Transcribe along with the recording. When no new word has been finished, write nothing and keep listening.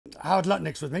Howard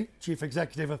Lutnick's with me, Chief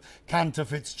Executive of Cantor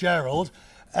Fitzgerald.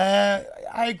 I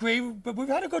agree, but we've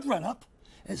had a good run-up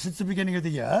since the beginning of the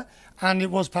year, and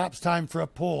it was perhaps time for a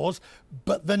pause.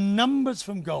 But the numbers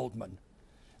from Goldman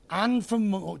and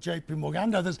from JP Morgan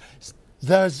and others,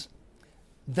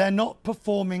 they're not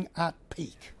performing at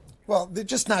peak. Well, they're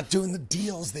just not doing the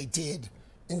deals they did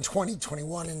in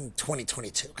 2021 and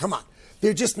 2022. Come on.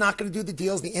 They're just not going to do the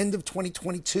deals. The end of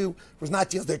 2022 was not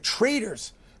deals. Their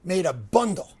traders made a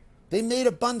bundle. They made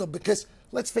a bundle because,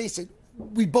 let's face it,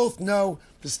 we both know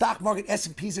the stock market,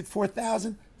 S&P's at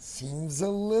 4,000, seems a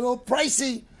little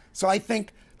pricey. So I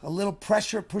think a little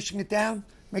pressure pushing it down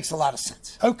makes a lot of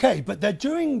sense. Okay, but they're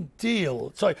doing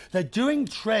they're doing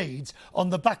trades on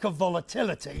the back of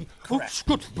volatility. Correct. Oops,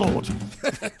 good Lord.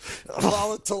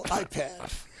 Volatile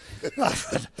iPad.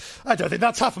 I don't think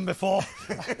that's happened before.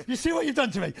 You see what you've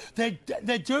done to me?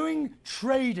 They're doing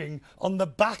trading on the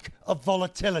back of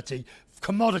volatility,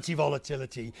 commodity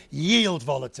volatility, yield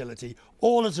volatility,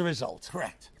 all as a result.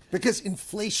 Correct. Because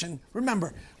inflation,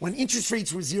 remember, when interest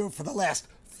rates were zero for the last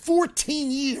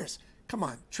 14 years, come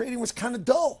on, trading was kind of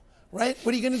dull, right?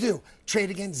 What are you going to do?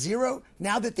 Trade against zero?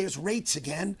 Now that there's rates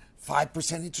again,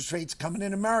 5% interest rates coming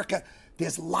in America,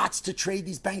 there's lots to trade.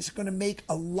 These banks are going to make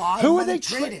a lot of money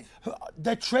trading.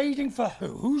 They're trading for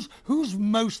who? Who's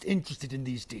most interested in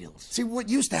these deals? See, what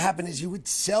used to happen is you would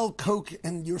sell Coke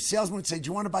and your salesman would say, do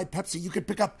you want to buy Pepsi? You could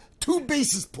pick up 2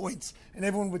 basis points and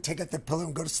everyone would take out their pillow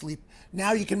and go to sleep.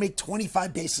 Now you can make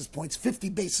 25 basis points, 50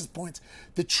 basis points.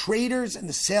 The traders and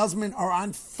the salesmen are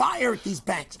on fire at these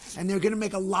banks and they're going to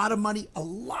make a lot of money, a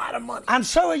lot of money. And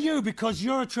so are you, because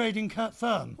you're a trading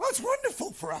firm. Well, it's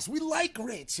wonderful for us. We like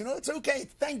rates. You know, it's okay.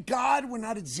 Thank God we're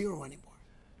not at zero anymore.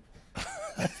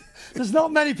 There's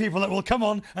not many people that will come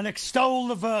on and extol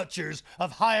the virtues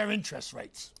of higher interest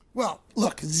rates. Well,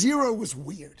 look, zero was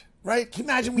weird, right? Can you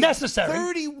imagine we necessary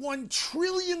had $31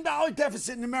 trillion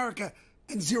deficit in America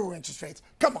and zero interest rates?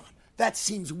 Come on. That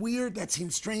seems weird. That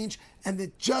seems strange. And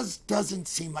it just doesn't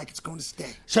seem like it's going to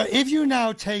stay. So if you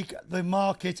now take the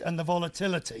market and the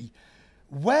volatility,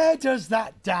 where does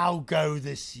that Dow go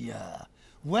this year?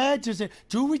 Where does it?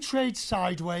 Do we trade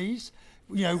sideways?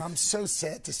 You know, I'm so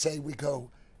sad to say we go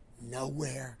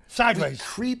nowhere. Sideways. We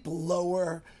creep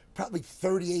lower, probably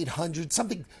 3,800,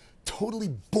 something totally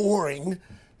boring.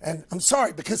 And I'm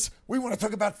sorry, because we want to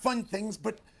talk about fun things,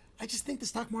 but I just think the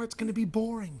stock market's going to be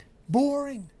boring.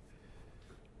 Boring.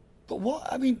 But what?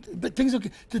 I mean, but things are.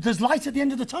 There's light at the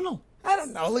end of the tunnel. I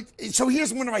don't know. Like, so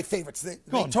here's one of my favorites. They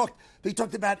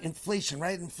talked about inflation,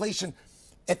 right? Inflation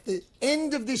at the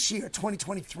end of this year,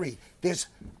 2023.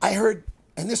 I heard,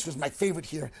 and this was my favorite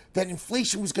here, that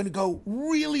inflation was going to go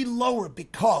really lower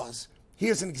because,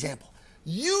 here's an example.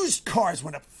 Used cars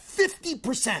went up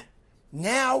 50%.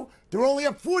 Now they're only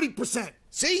up 40%.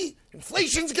 See,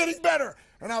 inflation's getting better.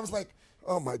 And I was like,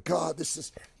 oh my God, this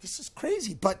is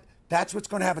crazy. But that's what's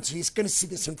going to happen. So you're going to see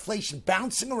this inflation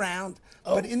bouncing around.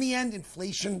 But in the end,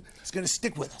 inflation is going to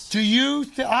stick with us. Do you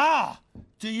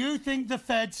think the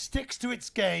Fed sticks to its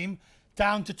game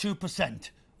down to 2%?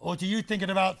 Or do you think at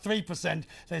about 3%,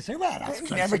 they say, well, that's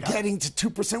close never enough. getting to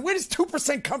 2%. Where does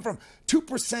 2% come from?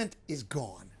 2% is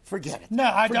gone. Forget it. No,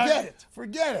 I don't. Forget it.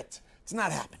 Forget it. It's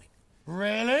not happening.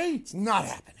 Really? It's not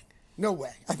happening. No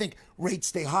way. I think rates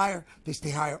stay higher. They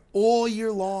stay higher all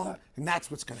year long, and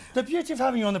that's what's going to happen. The beauty of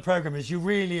having you on the program is you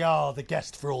really are the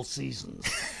guest for all seasons.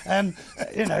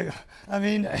 You know, I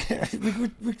mean,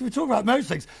 we talk about most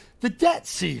things. The debt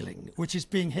ceiling, which is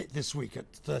being hit this week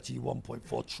at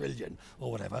 31.4 trillion or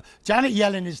whatever. Janet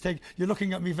Yellen is you're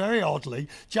looking at me very oddly.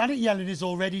 Janet Yellen is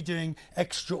already doing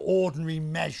extraordinary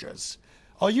measures.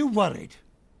 Are you worried?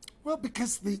 Well,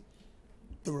 because the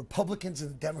Republicans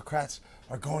and the Democrats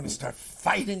are going to start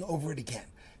fighting over it again.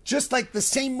 Just like the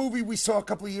same movie we saw a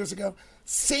couple of years ago,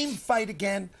 same fight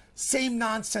again, same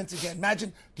nonsense again.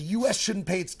 Imagine the U.S. shouldn't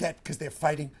pay its debt because they're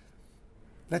fighting.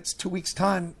 That's 2 weeks'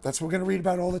 time. That's what we're going to read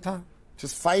about all the time.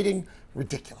 Just fighting.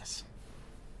 Ridiculous.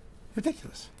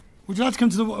 Ridiculous. Would you like to come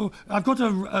to the... I've got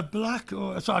a black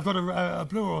or... Sorry, I've got a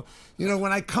blue or... You know,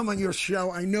 when I come on your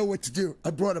show, I know what to do. I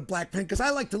brought a black pen because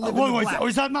I like to live in the black. Oh,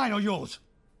 is that mine or yours?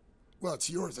 Well,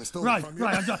 it's yours. I stole it from you.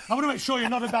 Right. I want to make sure you're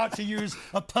not about to use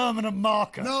a permanent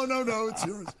marker. No. It's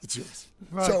yours. It's yours.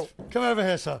 Right. So come over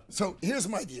here, sir. So here's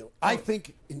my deal. I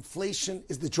think inflation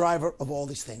is the driver of all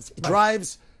these things. It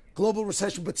drives global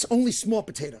recession, but it's only small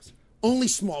potatoes. Only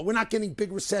small. We're not getting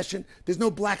big recession. There's no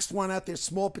black swan out there.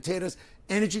 Small potatoes.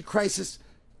 Energy crisis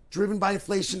driven by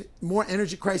inflation. More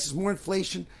energy crisis, more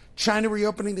inflation. China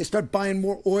reopening. They start buying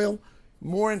more oil.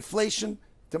 More inflation.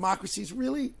 Democracies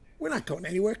really... We're not going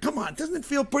anywhere. Come on. Doesn't it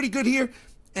feel pretty good here?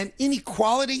 And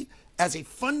inequality as a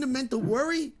fundamental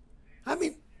worry? I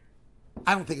mean,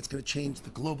 I don't think it's going to change the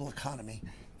global economy,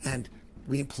 and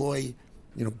we employ,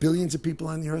 billions of people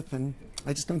on the earth, and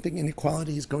I just don't think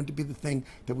inequality is going to be the thing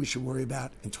that we should worry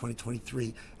about in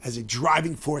 2023 as a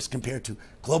driving force compared to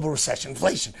global recession,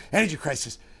 inflation, energy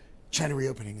crisis, China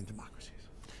reopening, and democracies.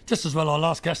 Just as well our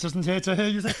last guest isn't here to hear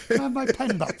you say, "Can I have my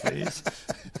pen back, please?"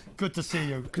 Good to see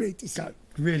you. Great to see you.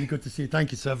 Really good to see you.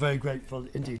 Thank you, sir. Very grateful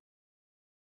indeed.